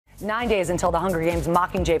9 days until the Hunger Games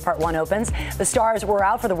Mockingjay Part 1 opens. The stars were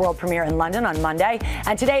out for the world premiere in London on Monday,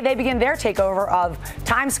 and today they begin their takeover of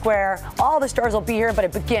Times Square. All the stars will be here, but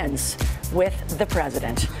it begins with the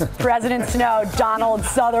president. President Snow, Donald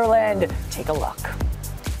Sutherland. Take a look.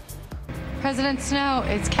 President Snow,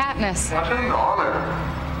 it's Katniss. What an honor.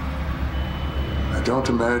 I don't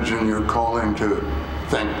imagine you're calling to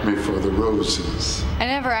thank me for the roses. I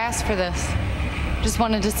never asked for this. Just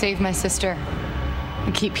wanted to save my sister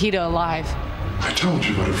and keep Peeta alive. I told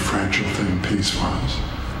you what a fragile thing peace was.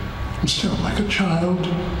 And still, like a child,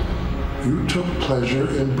 you took pleasure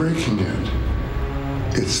in breaking it.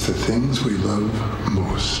 It's the things we love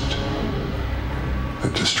most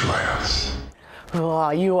that destroy us. Oh,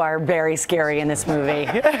 you are very scary in this movie.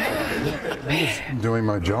 Doing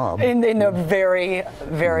my job. In a very,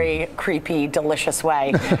 very creepy, delicious way.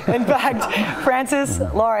 In fact, Francis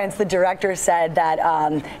Lawrence, the director, said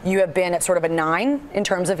that you have been at sort of a 9 in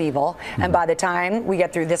terms of evil, and by the time we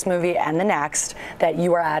get through this movie and the next, that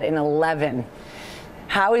you are at an 11.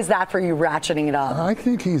 How is that for you, ratcheting it up? I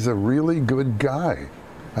think he's a really good guy.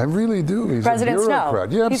 I really do. He's President a bureaucrat.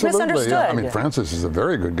 Snow. Yeah, He's absolutely. misunderstood. Yeah. I mean, Francis is a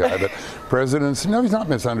very good guy, but President Snow, he's not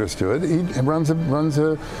misunderstood. He runs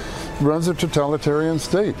a totalitarian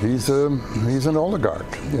state. He's an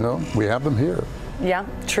oligarch. You know, we have them here. Yeah,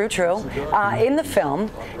 true. In the film,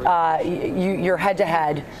 you're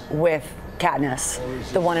head-to-head with Katniss,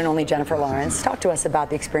 the one and only Jennifer Lawrence. Talk to us about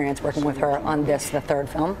the experience working with her on this, the third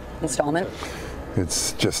film installment.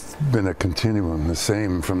 It's just been a continuum, the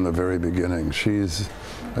same from the very beginning. She's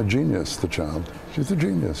a genius, the child. She's a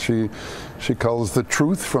genius. She culls the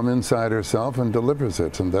truth from inside herself and delivers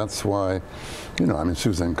it, and that's why, you know, I mean,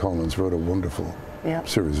 Suzanne Collins wrote a wonderful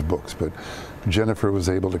series of books, but Jennifer was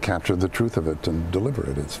able to capture the truth of it and deliver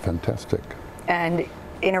it. It's fantastic. And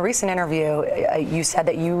in a recent interview, you said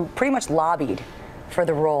that you pretty much lobbied for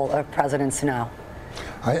the role of President Snow.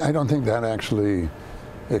 I don't think that actually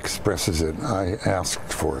expresses it. I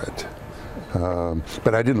asked for it.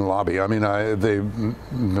 But I didn't lobby. I mean,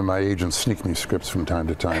 my agents sneak me scripts from time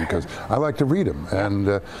to time because I like to read them.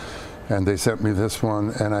 And they sent me this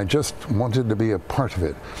one, and I just wanted to be a part of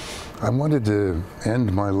it. I wanted to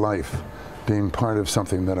end my life being part of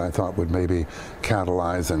something that I thought would maybe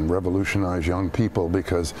catalyze and revolutionize young people,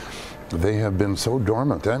 because they have been so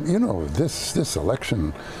dormant. And you know, this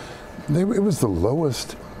election, it was the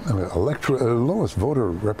lowest lowest voter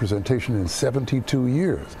representation in 72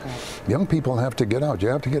 years. Young people have to get out. You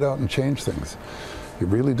have to get out and change things. You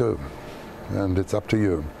really do. And it's up to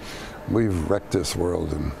you. We've wrecked this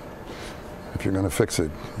world, and if you're going to fix it,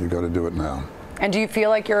 you've got to do it now. And do you feel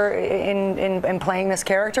like you're in playing this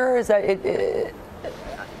character? Is that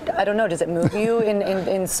I don't know, does it move you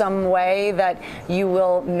in some way that you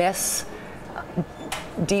will miss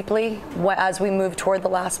deeply as we move toward the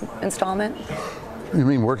last installment? You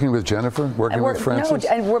mean working with Jennifer, working with Francis? No,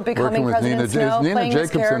 and we're becoming President Snow, Nina playing this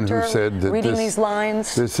Jacobson, character, who said that reading these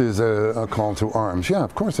lines. This is a call to arms. Yeah,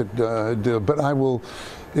 of course it did. But I will,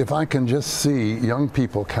 if I can just see young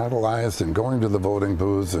people catalyzed and going to the voting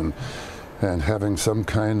booths and having some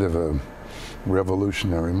kind of a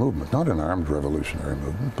revolutionary movement, not an armed revolutionary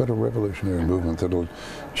movement, but a revolutionary movement that'll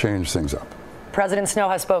change things up. President Snow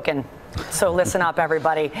has spoken. So listen up,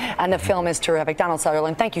 everybody. And the film is terrific. Donald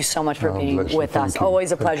Sutherland, thank you so much for being with us.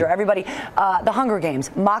 Always a pleasure. Everybody, The Hunger Games,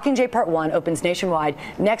 Mockingjay Part 1 opens nationwide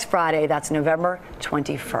next Friday. That's November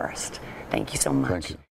 21st. Thank you so much. Thank you.